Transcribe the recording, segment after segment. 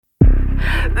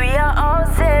We are all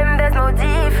same, there's no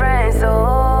difference.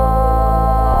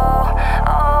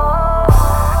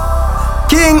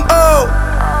 King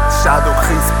Shadow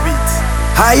Chris Beat.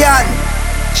 AYANNE,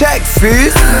 check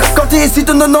fuse. Quand il cite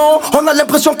nos noms, on a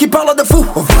l'impression qu'il parle de fou.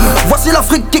 Voici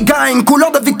l'Afrique qui gagne,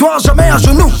 couleur de victoire, jamais à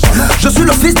genoux. Je suis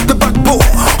le fils de Bagbo,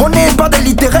 on n'est pas des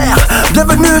littéraires.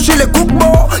 Bienvenue chez les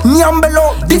Koukbo,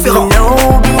 Niambello, différent.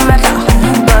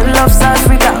 God loves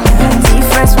Africa,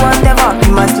 difference whatever, we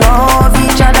must love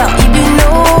each other. It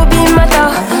no be matter,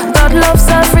 God loves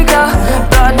Africa,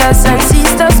 brothers and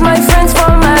sisters, my friends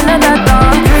from another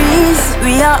countries.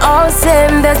 We are all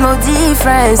same, there's no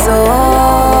difference.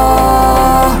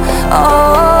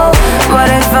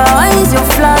 Whatever is your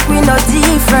flag, we no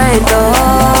different.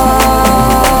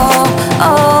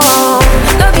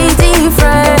 Don't be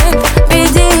different, be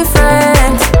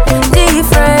different,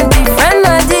 different, different,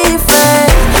 not different.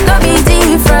 Don't be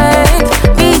different,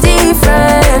 be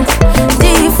different,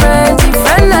 different,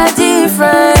 different, not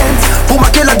different. Pour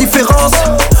marquer la différence,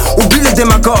 oublie les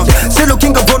démagogues. C'est le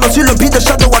King Ovono sur le beat de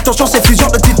Shadow. Attention, c'est fusion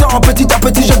de titans. Petit à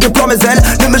petit, je déploie mes ailes.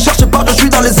 Ne me cherche pas, je suis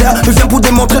dans les airs. Je viens pour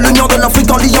démontrer l'union de l'Afrique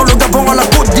en liant le Gabon à la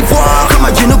Côte d'Ivoire. Comme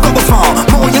un djinnou, comme un fan.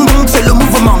 Mon yingong, c'est le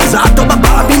mouvement. Zato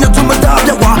baba, binatumada,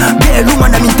 biawa, bielou,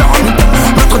 manamitan.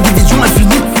 Notre division est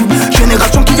finie.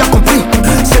 Génération qui a compris.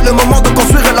 C'est le moment de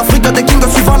construire l'Afrique des kings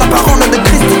suivant la parole de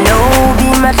Christ. No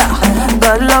be matter,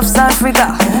 God loves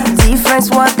Africa. Difference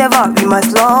whatever, we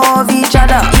must love each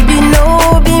other. It be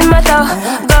no be matter,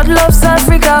 God loves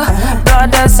Africa.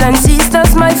 Brothers and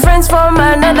sisters, my friends from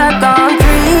another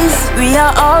countries. We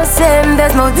are all same,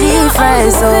 there's no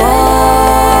difference.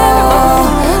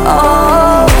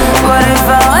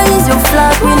 Whatever is your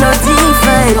flag, we no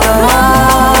different.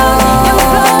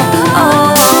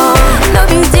 No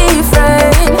be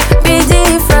different, be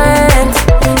different,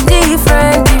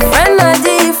 different, different, not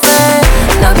different.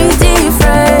 No be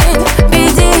different, be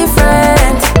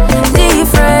different,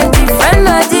 different, different,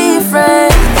 not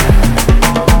different.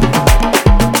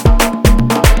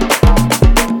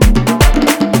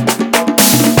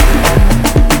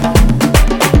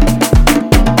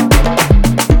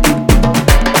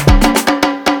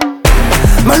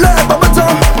 My love, Baba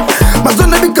Tom, my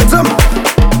zone big Katam.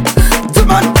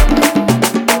 Zaman,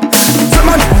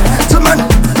 zaman, zaman,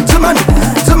 zaman,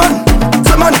 zaman,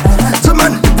 zaman,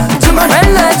 zaman, zaman, When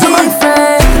not zaman.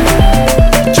 different.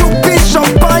 Choupi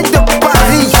champagne de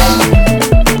Paris.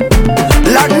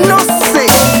 La Nocé.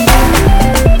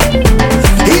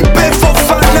 Ibe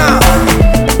Fofana.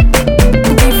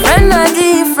 Different, not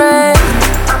different.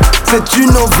 C'est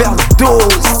une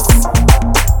overdose.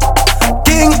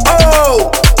 King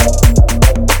O.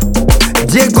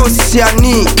 Diego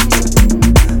Siani.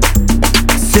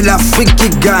 C'est l'Afrique qui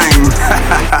gagne.